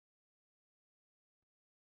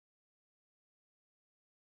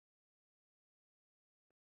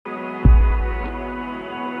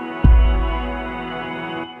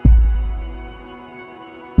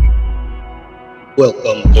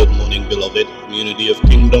Welcome, good morning, beloved community of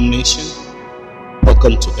Kingdom Nation.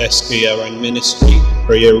 Welcome to SKRN Ministry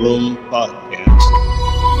Prayer Room Podcast,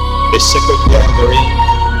 a sacred gathering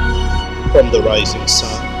from the rising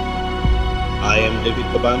sun. I am David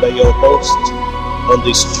Kabanda, your host on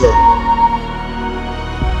this journey.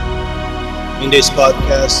 In this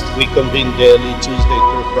podcast, we convene daily Tuesday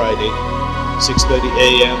through Friday, 6:30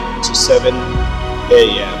 a.m. to 7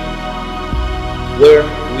 a.m., where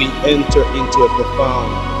we enter into a profound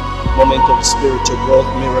moment of spiritual growth,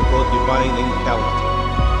 miracle, divine encounter.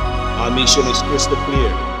 Our mission is crystal clear: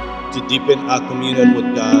 to deepen our communion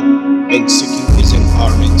with God and seeking His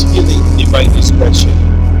empowerment, healing, divine discretion,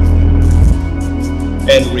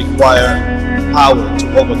 and require power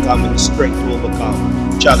to overcome and strength to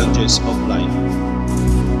overcome challenges of life.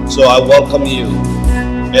 So I welcome you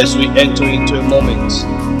as we enter into a moment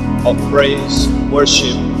of praise,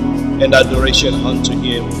 worship, and adoration unto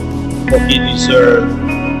Him, for He deserves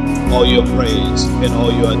all your praise and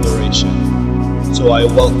all your adoration. So I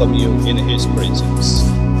welcome you in His presence.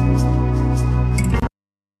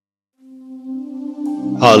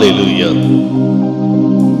 Hallelujah.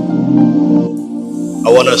 I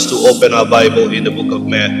want us to open our Bible in the book of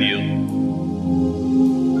Matthew.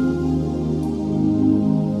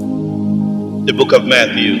 The book of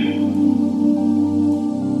Matthew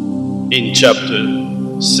in chapter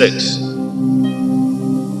 6.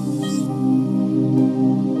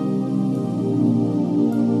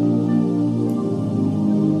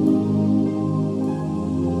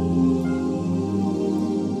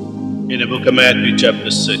 In the book of Matthew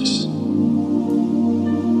chapter 6.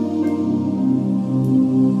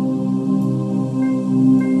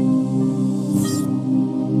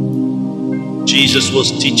 Jesus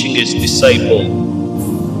was teaching His disciple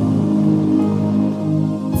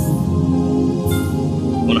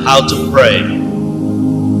on how to pray.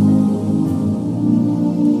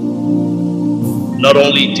 Not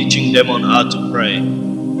only teaching them on how to pray,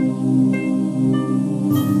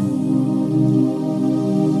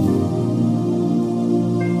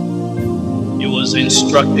 He was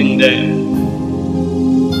instructing them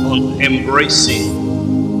on embracing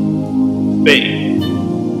faith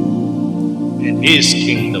in His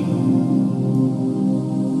kingdom.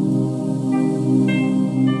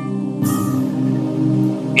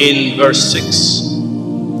 In verse 6,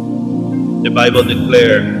 the Bible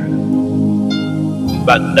declares,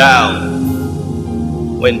 "But thou,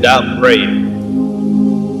 when thou pray,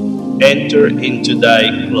 enter into thy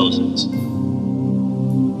closet,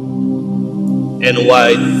 and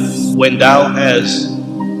when thou hast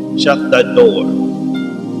shut thy door,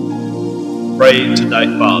 pray to thy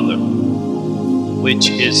Father, which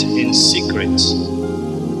is in secret,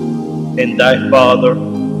 and thy Father,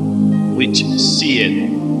 which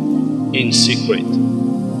seeth in secret,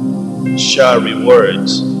 shall reward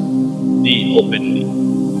thee openly."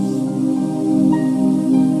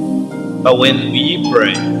 But when we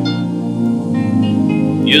pray,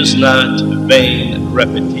 use not vain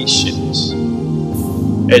repetitions,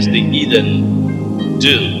 as the heathen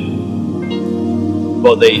do,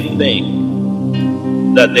 for they think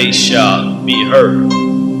that they shall be heard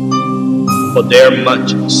for their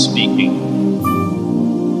much speaking.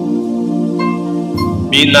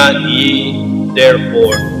 Be not ye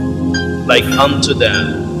therefore like unto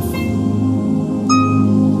them,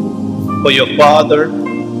 for your Father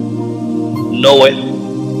knoweth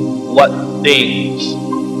what things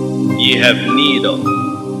ye have need of,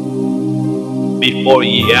 before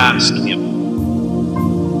ye ask Him.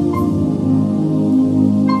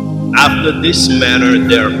 After this manner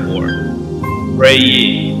therefore pray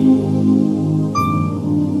ye: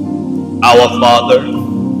 Our Father,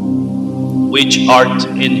 which art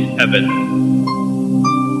in heaven,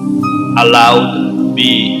 hallowed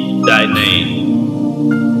be thy name.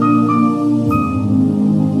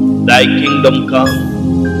 Thy kingdom come,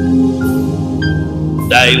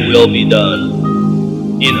 thy will be done,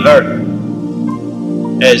 in earth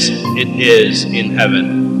as it is in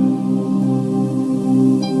heaven.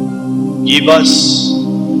 Give us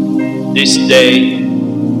this day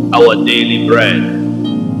our daily bread,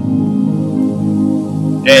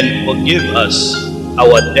 and forgive us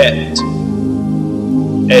our debt,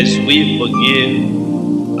 as we forgive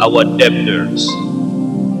our debtors.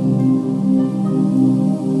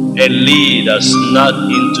 And lead us not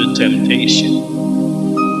into temptation,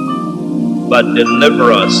 but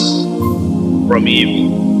deliver us from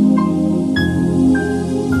evil.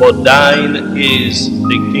 For thine is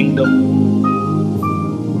the kingdom,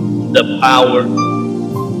 the power,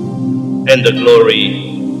 and the glory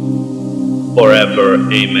forever.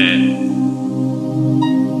 Amen.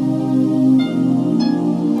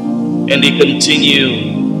 And he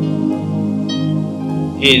continued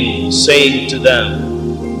in saying to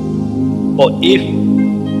them, for if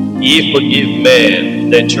ye forgive men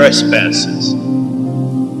their trespasses,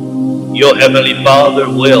 your heavenly Father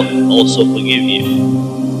will also forgive you.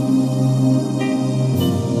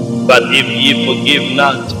 But if ye forgive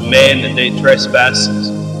not men their trespasses,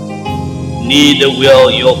 neither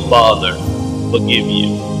will your Father forgive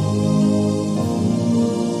you.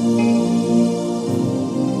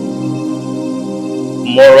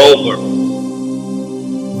 Moreover,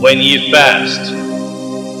 when ye fast,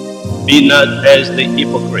 be not as the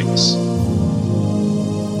hypocrites,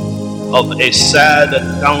 of a sad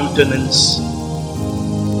countenance,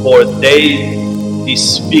 for they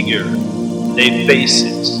disfigure their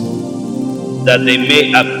faces, that they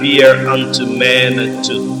may appear unto men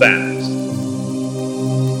to fast.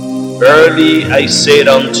 Verily I say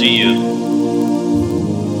unto you,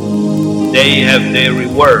 they have their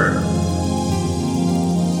reward.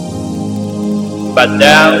 But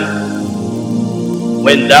thou,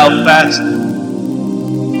 when thou fastest,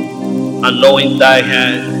 anoint thy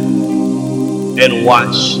head and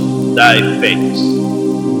wash thy face,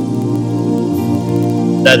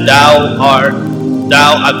 that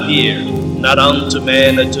thou appear not unto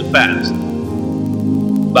men to fast,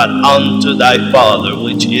 but unto thy Father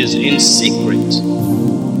which is in secret,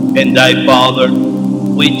 and thy Father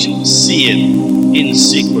which seeth in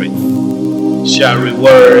secret shall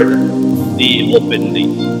reward thee openly.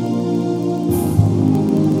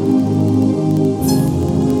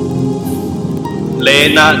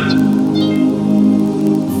 Lay not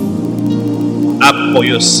up for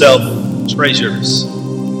yourself treasures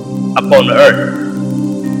upon earth,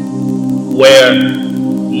 where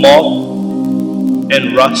moth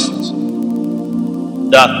and rust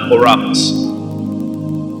doth corrupt,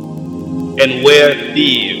 and where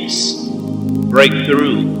thieves break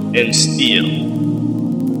through and steal.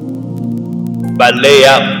 But lay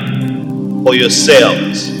up for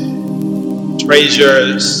yourselves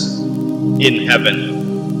treasures in heaven,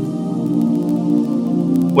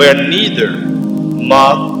 where neither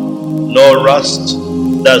moth nor rust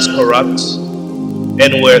does corrupt,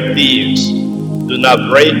 and where thieves do not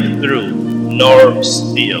break through nor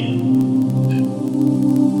steal.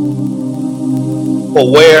 For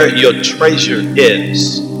where your treasure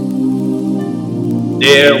is,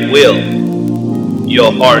 there will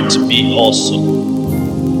your heart be also.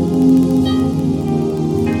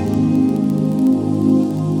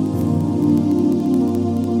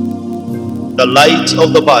 The light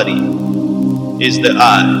of the body is the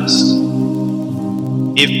eyes.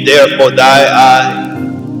 If therefore thy eye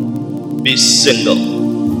be single,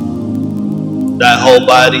 thy whole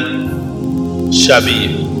body shall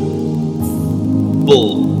be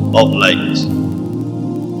full of light.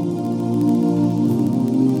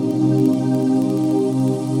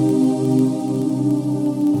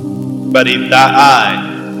 But if thy eye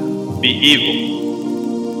be evil,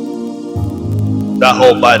 thy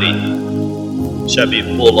whole body shall be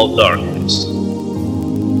full of darkness.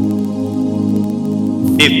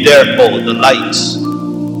 If therefore the light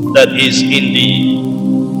that is in thee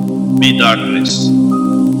be darkness,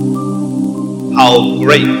 how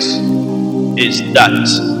great is that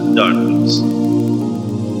darkness?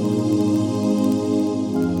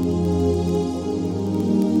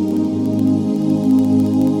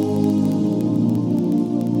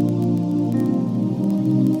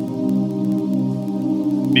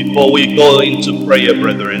 Before we go into prayer,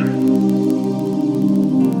 brethren,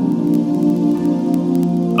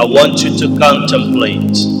 I want you to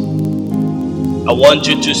contemplate. I want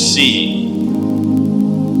you to see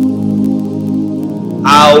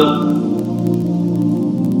how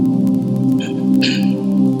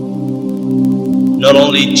not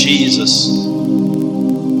only Jesus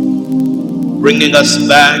bringing us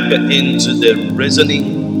back into the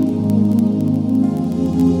reasoning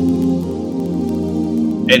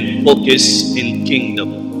and focus in kingdom,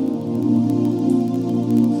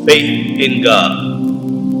 faith in God,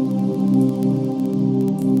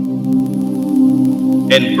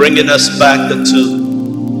 and bringing us back to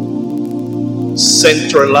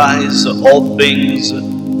centralize all things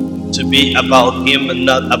to be about Him and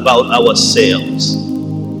not about ourselves.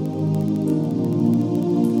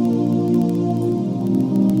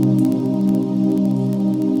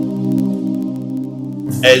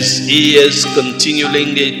 As He is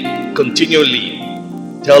continually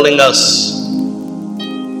telling us,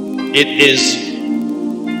 it is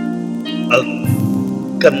a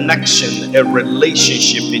connection, a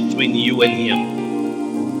relationship between you and Him.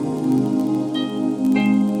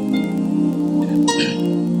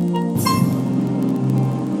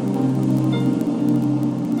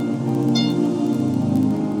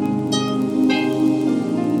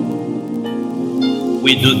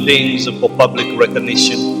 We do things for public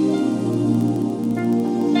recognition.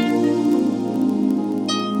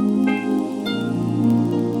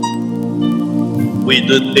 We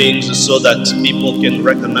do things so that people can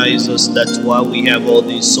recognize us. That's why we have all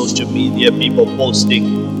these social media people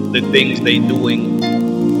posting the things they're doing.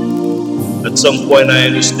 At some point, I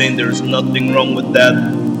understand there's nothing wrong with that.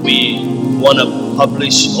 We want to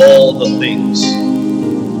publish all the things.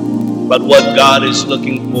 But what God is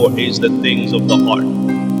looking for is the things of the heart.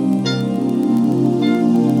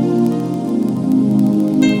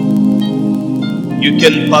 You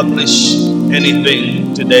can publish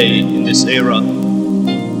anything today in this era.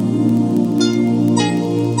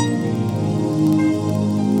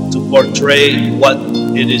 Portray what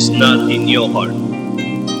it is not in your heart.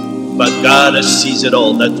 But God sees it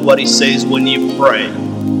all. That's what He says when you pray.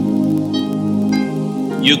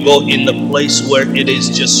 You go in the place where it is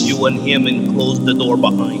just you and Him and close the door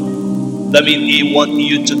behind. That means He wants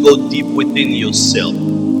you to go deep within yourself.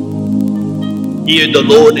 Here the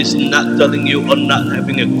Lord is not telling you or not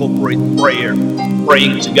having a corporate prayer,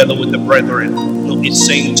 praying together with the brethren. No, He's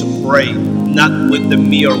saying to pray, not with the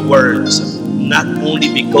mere words. Not only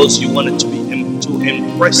because you wanted to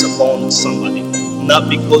impress upon somebody, not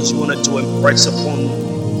because you wanted to impress upon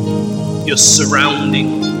your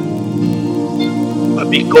surrounding, but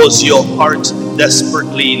because your heart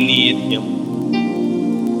desperately need Him.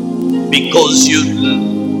 Because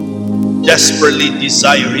you desperately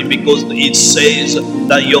desire Him. Because it says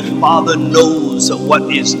that your Father knows what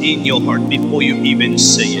is in your heart before you even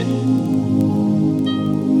say it.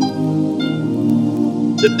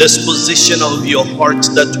 The disposition of your heart,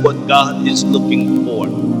 that's what God is looking for.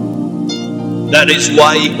 That is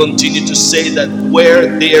why He continued to say that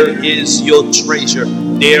where there is your treasure,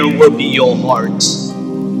 there will be your heart.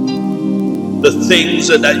 The things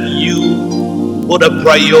that you put a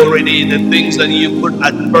priority, the things that you put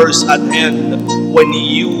at first at hand, when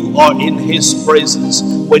you are in His presence,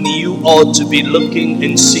 when you ought to be looking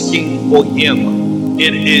and seeking for Him,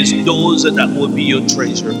 it is those that will be your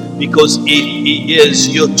treasure. Because if He is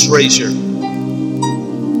your treasure,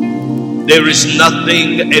 there is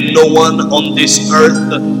nothing and no one on this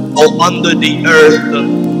earth or under the earth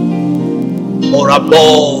or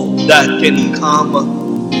above that can come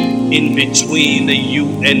in between you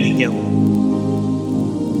and Him.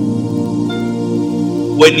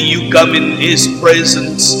 When you come in His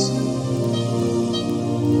presence,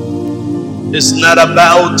 it's not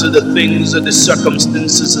about the things and the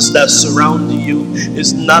circumstances that surround you.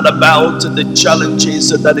 It's not about the challenges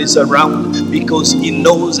that is around, because He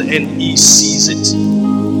knows and He sees it.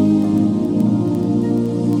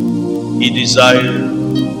 He desires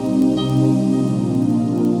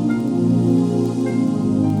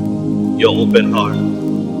your open heart.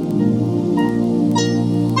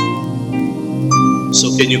 So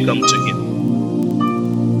can you come to Him?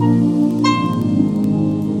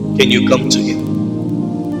 Can you come to Him?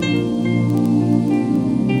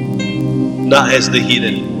 Not as the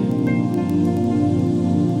heathen.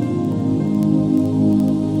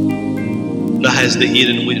 Not as the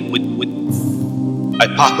heathen with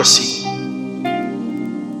hypocrisy.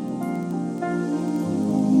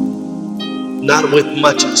 Not with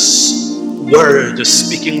much word,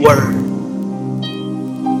 speaking word.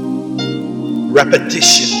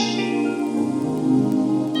 Repetition.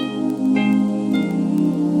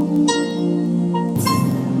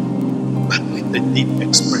 The deep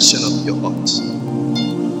expression of your heart.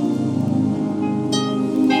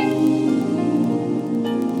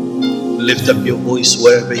 Lift up your voice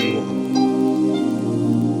wherever you are.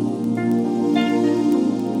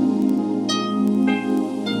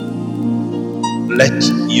 Let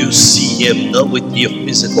you see Him not with your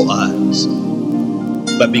physical eyes,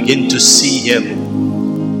 but begin to see Him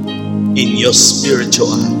in your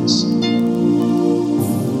spiritual eyes.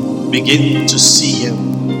 Begin to see Him.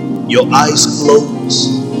 Your eyes closed.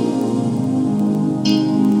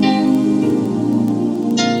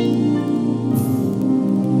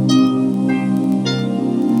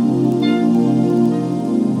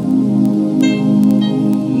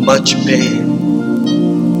 Much pain,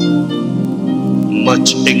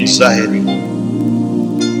 much anxiety,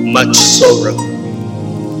 much sorrow,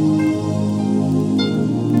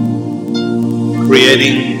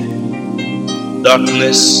 creating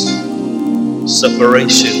darkness,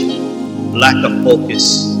 separation, lack of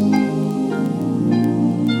focus,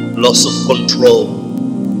 loss of control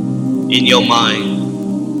in your mind,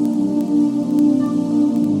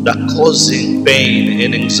 that causing pain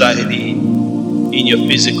and anxiety in your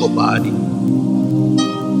physical body.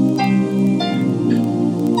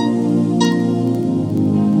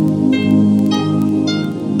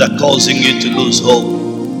 that causing you to lose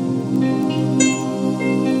hope,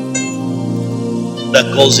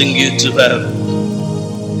 that causing you to have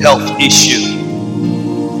health issue.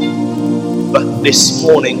 But this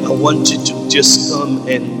morning, I want you to just come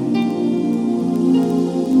and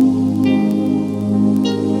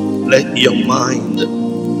let your mind,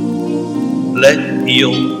 let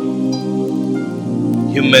your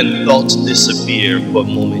human thoughts disappear for a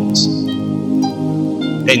moment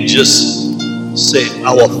and just say,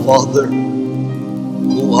 Our Father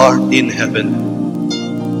who art in heaven,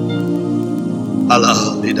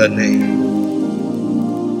 Allah be the name.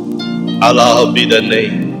 Allah be the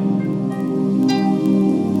name.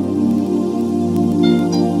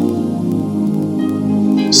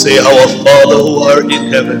 Say, Our Father who art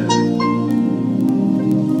in heaven,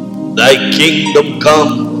 thy kingdom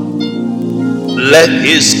come, let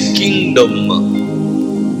his kingdom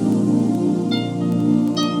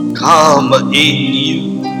come in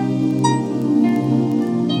you.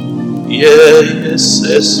 Yes,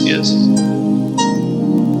 yes, yes.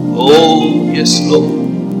 Oh, yes,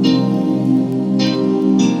 Lord.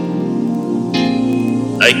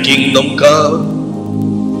 Thy kingdom come.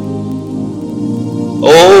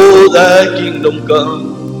 Oh, thy kingdom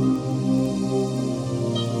come.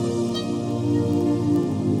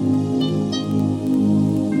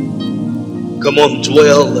 Come on,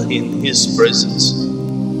 dwell in his presence.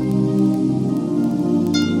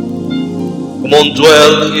 Come on,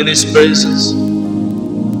 dwell in his presence.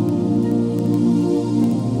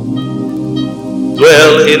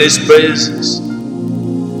 Dwell in his presence.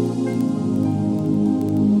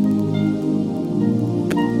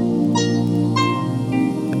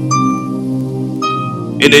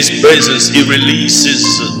 In his presence, he releases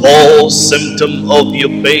all symptom of your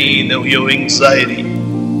pain and your anxiety.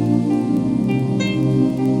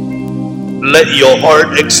 Let your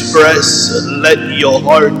heart express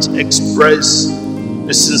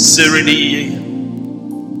the sincerity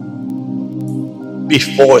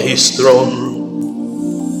before his throne room.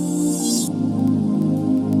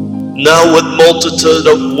 Now with multitude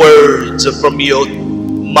of words from your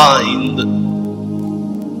mind,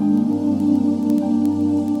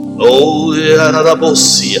 oh,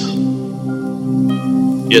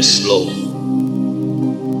 yes, Lord.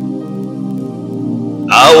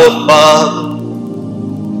 Our Father,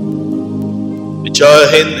 which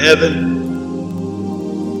art in heaven,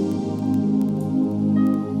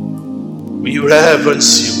 we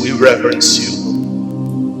reverence you, we reverence you.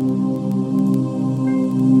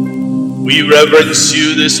 We reverence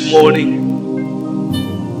you this morning.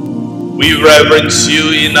 We reverence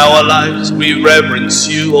you in our lives. We reverence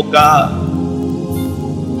you, oh God.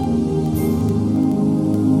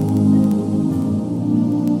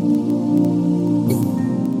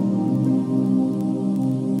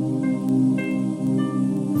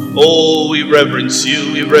 Oh, we reverence you,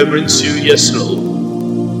 yes, Lord.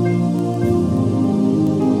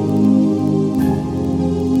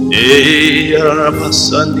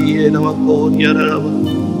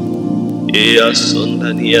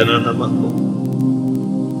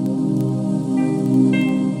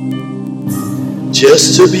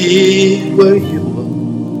 Just to be where you are.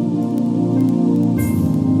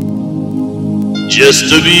 Just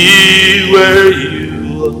to be where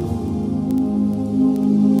you are.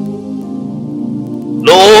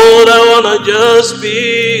 Lord, I want to just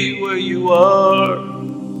be where you are.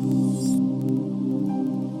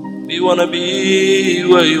 We want to be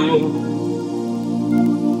where you are.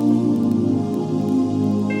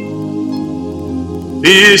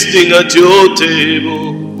 Feasting at your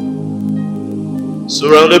table,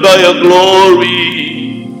 surrounded by your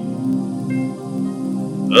glory.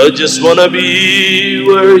 I just want to be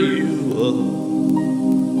where you are.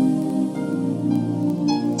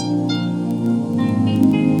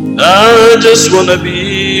 I just want to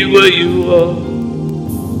be where you are.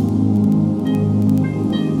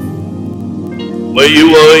 Where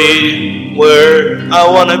you are in, where I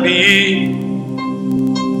want to be.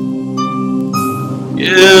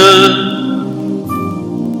 Yeah,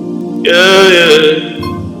 yeah, yeah.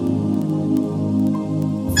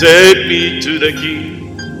 Take me to the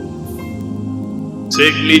King.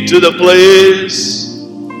 Take me to the place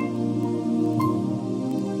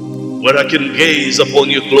where I can gaze upon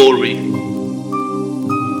your glory.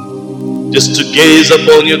 Just to gaze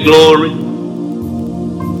upon your glory.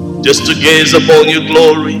 Just to gaze upon your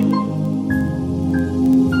glory.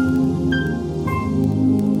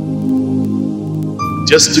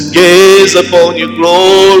 Just to gaze upon your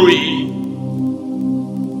glory.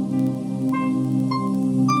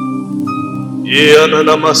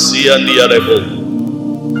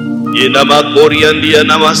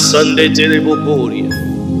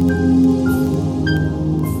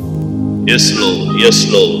 Yes, Lord. Yes,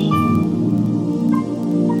 Lord.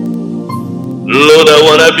 Lord, I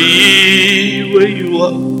want to be where you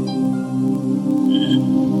are.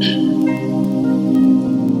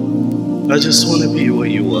 I just want to be where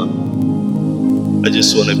you are. I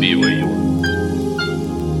just want to be where you are.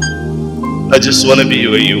 I just want to be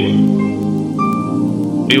where you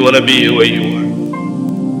are. We want to be where you are.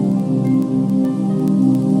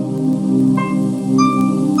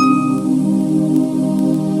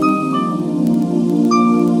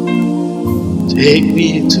 Take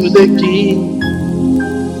me to the King.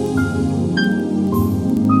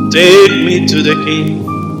 Take me to the King.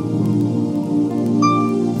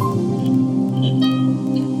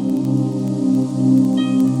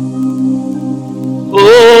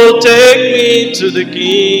 Oh, take me to the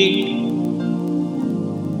King.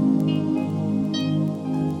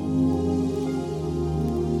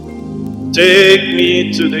 Take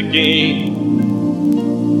me to the King.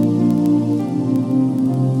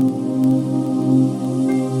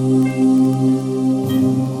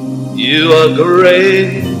 You are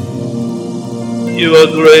great. You are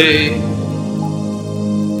great.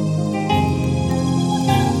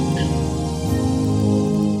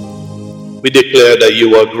 We declare that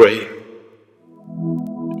you are great.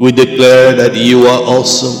 We declare that you are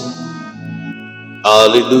awesome.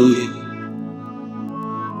 Hallelujah.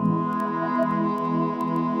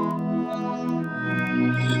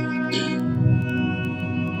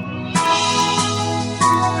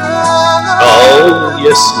 Oh,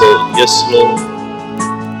 yes, Lord. Yes, Lord.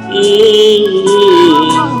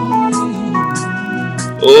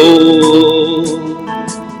 Oh,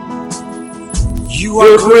 you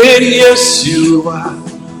are great. Yes, you are.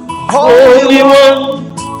 Holy One.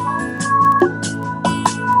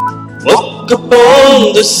 Walk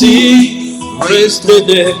upon the sea, raise the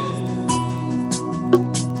dead.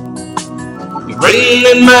 You reign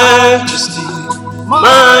in majesty,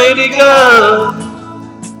 mighty God.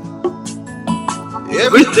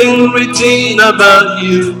 Everything written about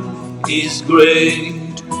you is great.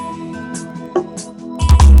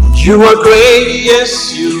 You are great,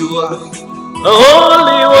 yes you are. The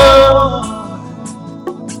Holy One.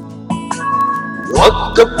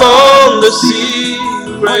 Walk upon the sea,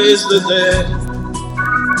 raise the dead.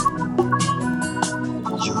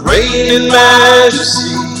 You reign in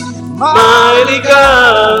majesty, mighty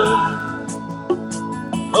God.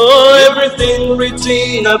 Oh, everything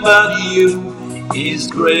written about you is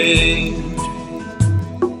great.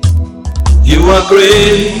 You are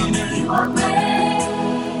great.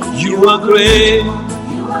 You are great.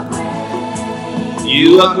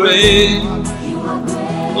 You are great.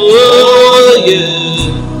 Oh yeah.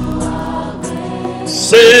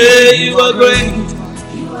 Say you are great.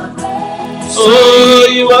 Oh,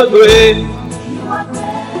 you are great.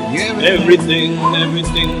 Everything.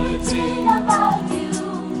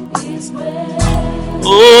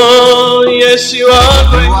 Oh, yes, you are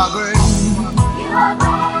great.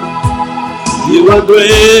 You are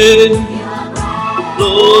great.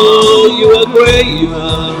 Oh, you are great. You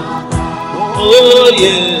are. Oh,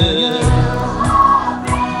 yeah.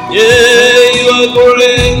 Yeah, you are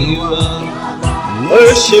great. You are.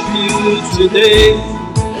 Worship you today.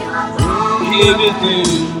 Give it to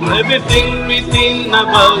you. Everything written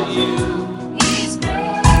about you.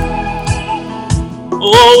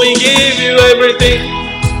 Oh, we give you everything.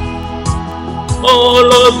 Oh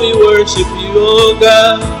Lord, we worship you, oh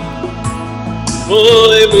God. Oh,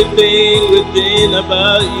 everything within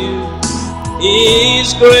about you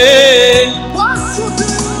is great.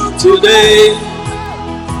 Today,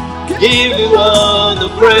 give you all the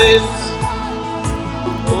praise.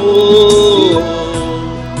 Oh,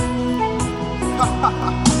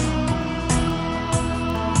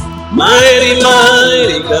 mighty,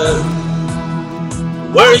 mighty God,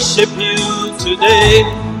 worship you today.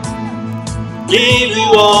 Give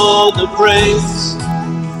you all the praise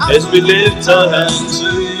as we lift our hands to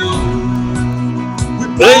you. We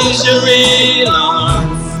praise you in our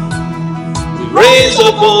hearts. We raise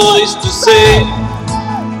our voice to say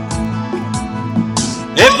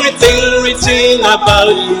everything written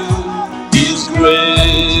about you is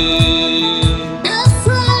great.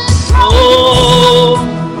 Oh,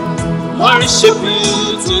 worship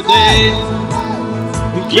you today.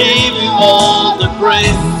 We give you all the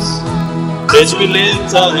praise as we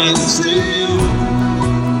lift our hands to you.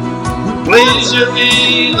 We praise you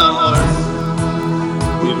in our heart.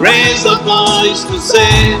 We raise our voice to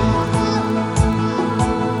say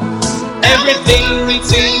everything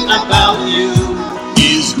written about you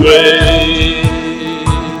is great.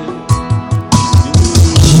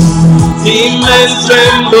 Demons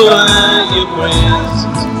tremble at your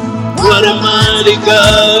presence. What a mighty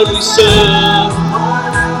God we serve.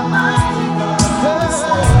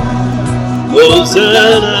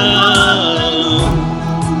 Hosanna.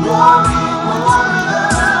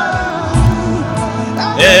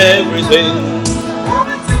 Everything.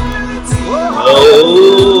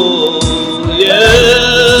 Oh, yeah.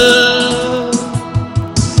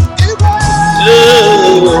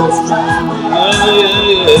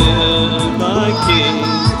 My King.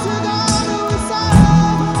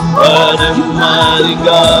 What a mighty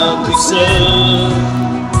God we serve.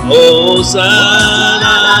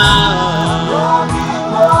 Hosanna.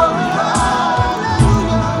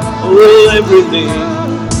 Oh, everything.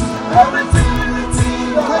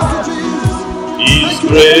 He's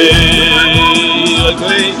great. You are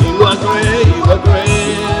great. You are great. You are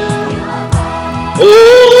great. Oh,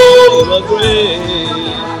 you are great.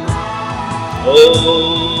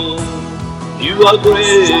 Oh, you are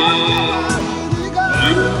great.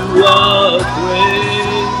 You are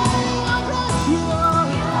great.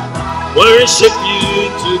 Worship you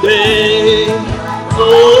today.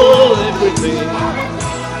 Oh, everything.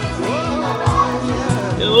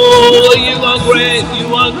 Oh, you are great. You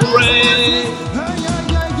are great.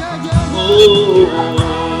 Oh,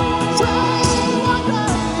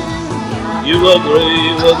 you are great.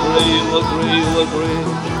 You are great. You are great. You are great.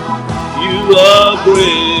 You are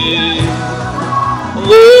great.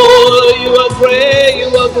 Oh, you are great, you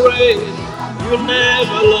are great. You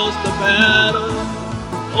never lost the battle.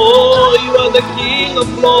 Oh, you are the King of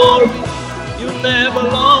glory. You never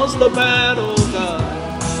lost the battle, God.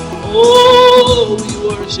 Oh, we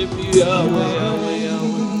worship you, Yahweh, Yahweh,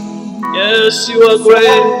 Yahweh. Yes, you are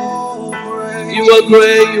great. You are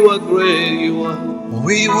great, you are great, you are.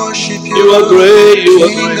 We worship you, you are great, you are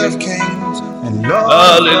King great. of kings and Lord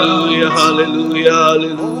Hallelujah, hallelujah,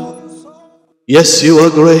 hallelujah. Yes, you are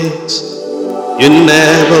great. You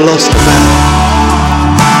never lost the battle.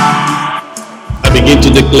 I begin to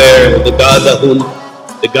declare the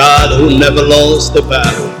God who never lost the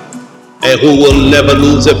battle and who will never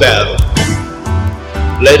lose a battle.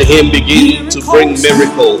 Let him begin to bring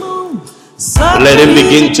miracle. Let him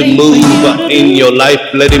begin to move in your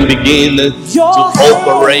life. Let him begin to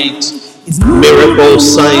operate miracle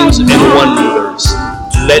signs and wonders.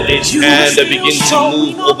 Let his hand begin to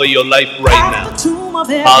move over your life right now.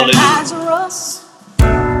 Hallelujah.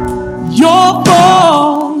 Your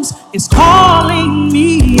voice is calling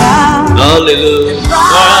me out. Hallelujah.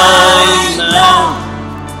 Right now,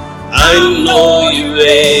 I know you're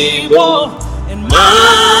able. And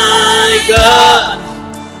my God,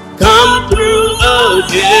 come through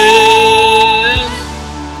again.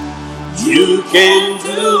 You can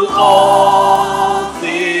do all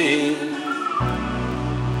things.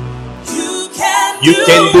 You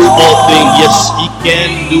can do all things. Yes, he can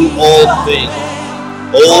do all things.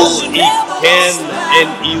 Oh, he can and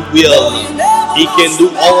he will. He can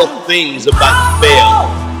do all things but fail.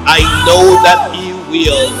 I know that he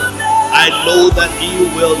will. I know that he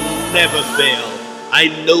will never fail. I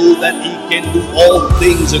know that he can do all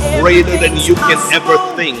things greater than you can ever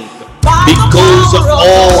think. Because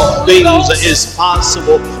all things is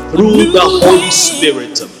possible through the Holy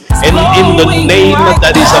Spirit. And in the name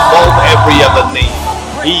that is above every other name.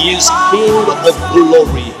 He is King of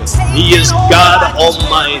glory. He is God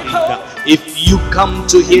Almighty. If you come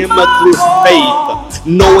to him through faith,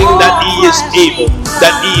 knowing that he is able,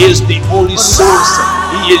 that he is the only source,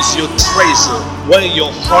 he is your treasure, where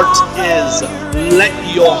your heart is, let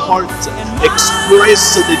your heart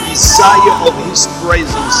express the desire of his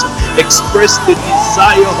presence, express the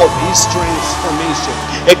desire of his transformation,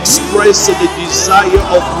 express the desire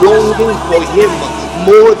of longing for him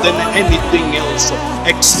more than anything else.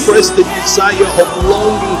 Express the desire of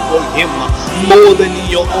longing for him more than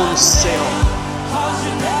your own self.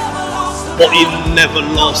 For he never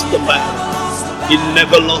lost the battle. He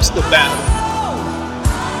never lost the battle.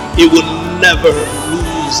 He will never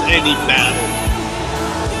lose any battle.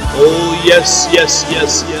 Oh yes, yes,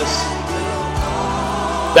 yes, yes.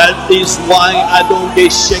 That is why I don't get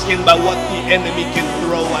shaken by what the enemy can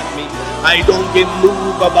throw at me. I don't get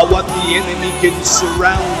moved about what the enemy can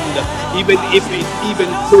surround, even if it's even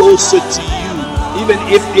closer to you, even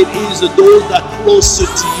if it is those that are closer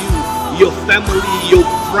to you, your family, your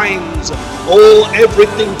friends. Oh,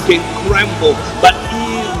 everything can crumble, but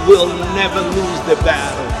he will never lose the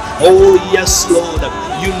battle. Oh yes, Lord,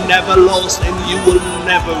 you never lost and you will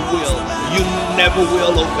never will. You never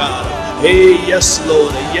will, oh God. Hey, yes,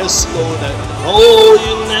 Lord, yes, Lord. Oh,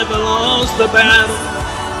 you never lost the battle.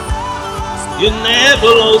 You never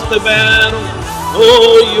lost the battle.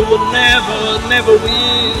 Oh, you will never, never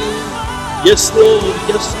win. Yes, Lord.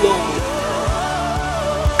 Yes, Lord.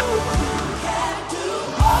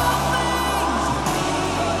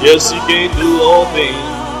 Yes, you can do all things.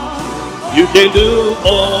 You can do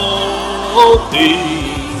all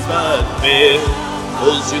things but fail.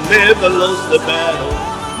 Cause you never lost the battle.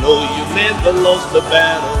 No, you never lost the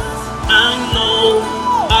battle.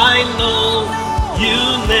 I know, you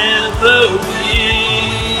never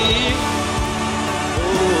will.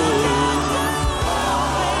 Oh,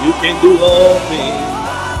 you can do all things.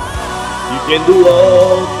 You can do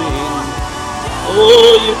all things.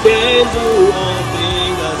 Oh, you can do all things.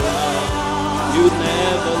 You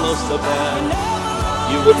never lost the battle.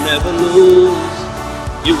 You will never lose.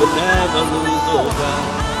 You will never lose, oh God.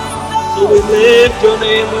 So we lift your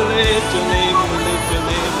name, we lift your name, we lift your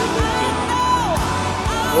name, we lift your name.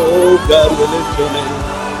 Oh God, we lift your name.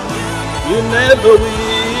 You never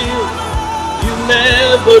will. You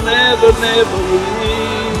never, never, never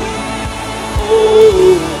will.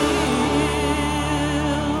 Oh,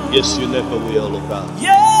 yes, you never will, oh God.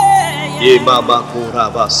 Ye mama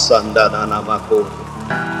kuraba sandana namako.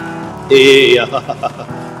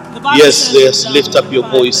 Yes, yes, lift up your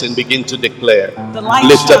voice and begin to declare.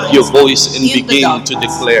 Lift up your voice and begin to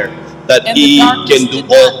declare that He can do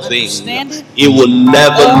all things. He will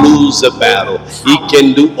never lose a battle. He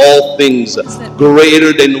can do all things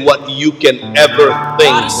greater than what you can ever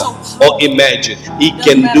think or imagine. He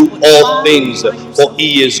can do all things, for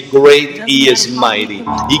He is great, He is mighty.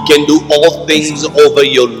 He can do all things over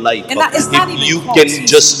your life. If you can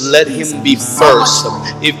just let Him be first,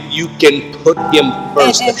 if you can put Him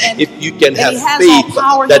first, if you can have faith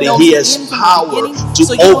that He has power to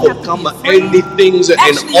overcome anything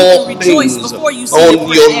and all things on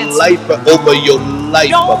your life, over your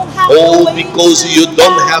life. Oh, because you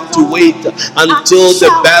don't have to wait until the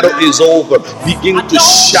battle is over. Begin to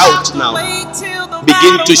shout now.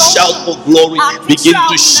 Begin to shout for glory. Begin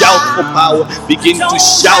to shout for power. Begin to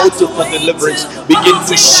shout for deliverance. Begin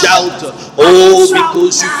to shout. Oh,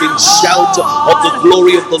 because you can shout of the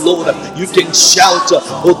glory of the Lord. You can shout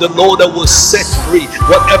of the Lord that will set free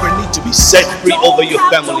whatever needs to be set free over your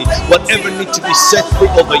family. Whatever needs to be set free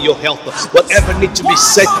over your health. Whatever needs to be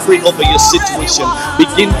set free over your situation.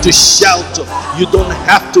 Begin to shout. You don't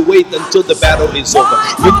have to wait until the battle is over.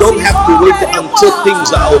 You don't have to wait until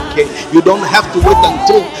things are okay. You don't have to wait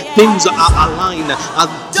until things are aligned,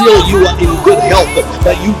 until you are in good health,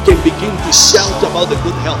 that you can begin to shout about the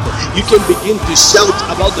good health. You can begin to shout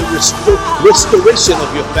about the restoration of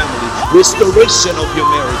your family, restoration of your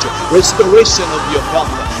marriage, restoration of your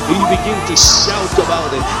health. You begin to shout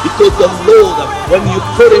about it, because the Lord, when you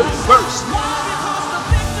put Him first,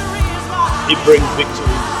 He brings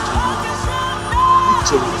victory to you.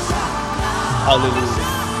 Victory. Hallelujah.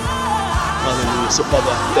 Hallelujah. So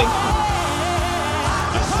Father, I thank you.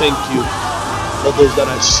 I thank you for those that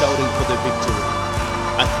are shouting for the victory.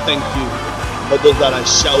 I thank you for those that are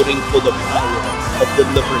shouting for the power of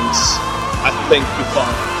deliverance. I thank you,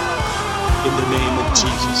 Father, in the name of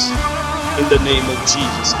Jesus. In the name of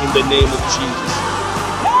Jesus. In the name of Jesus.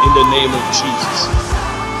 In the name of Jesus.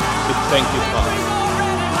 We thank you, Father.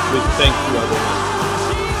 We thank you, Adonai.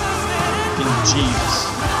 In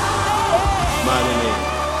Jesus' mighty name.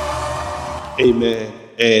 Amen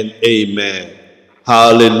and amen.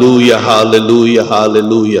 Hallelujah, hallelujah,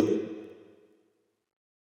 hallelujah.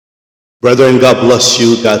 Brethren, God bless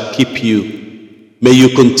you. God keep you. May you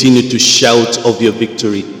continue to shout of your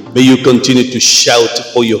victory. May you continue to shout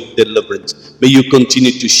for your deliverance. May you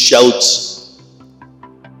continue to shout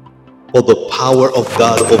for the power of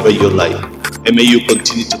God over your life. And may you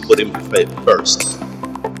continue to put Him first.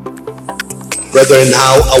 Brethren,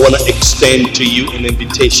 now I want to extend to you an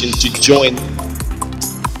invitation to join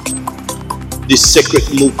this sacred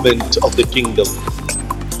movement of the kingdom.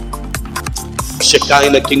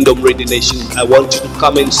 Shekinah Kingdom Radio Nation, I want you to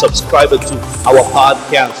come and subscribe to our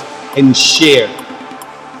podcast and share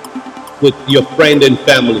with your friend and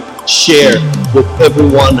family. Share with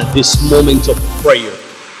everyone this moment of prayer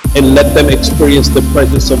and let them experience the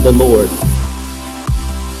presence of the Lord.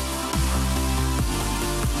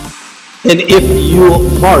 And if your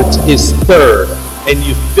heart is stirred and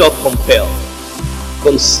you feel compelled,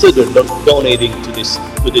 consider donating to this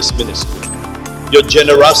ministry. Your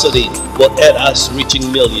generosity will aid us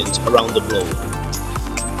reaching millions around the globe.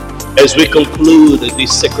 As we conclude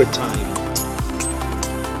this sacred time,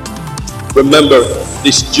 remember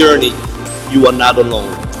this journey, you are not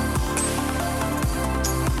alone.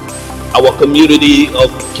 Our community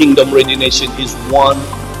of Kingdom Radio Nation is one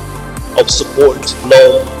of support,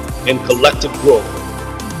 love, and collective growth.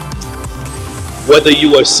 Whether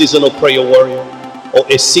you are a seasonal prayer warrior or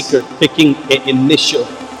a seeker taking an initial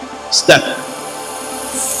step,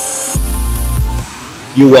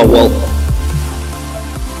 you are welcome.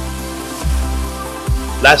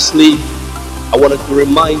 Lastly, I wanted to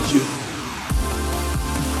remind you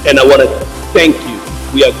and I want to thank you.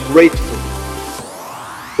 We are grateful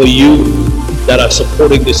for you that are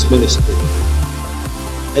supporting this ministry.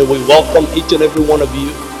 And we welcome each and every one of you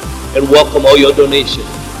and welcome all your donations.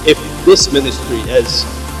 If this ministry has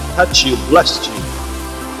touched you, blessed you,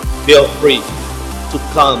 feel free to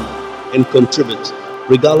come and contribute,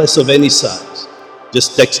 regardless of any size.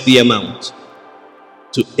 Just text the amount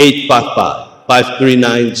to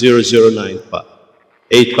 855-539-0095.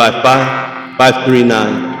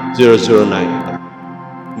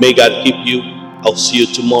 855-539-0095. May God keep you. I'll see you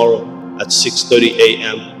tomorrow at 6:30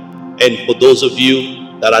 a.m. And for those of you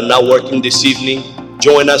that are not working this evening,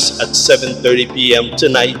 join us at 7:30 p.m.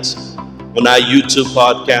 tonight on our YouTube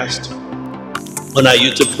podcast, on our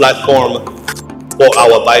YouTube platform for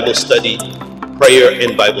our Bible study, prayer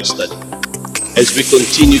and Bible study, as we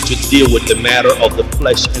continue to deal with the matter of the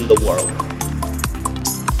flesh and the world.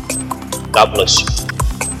 God bless you.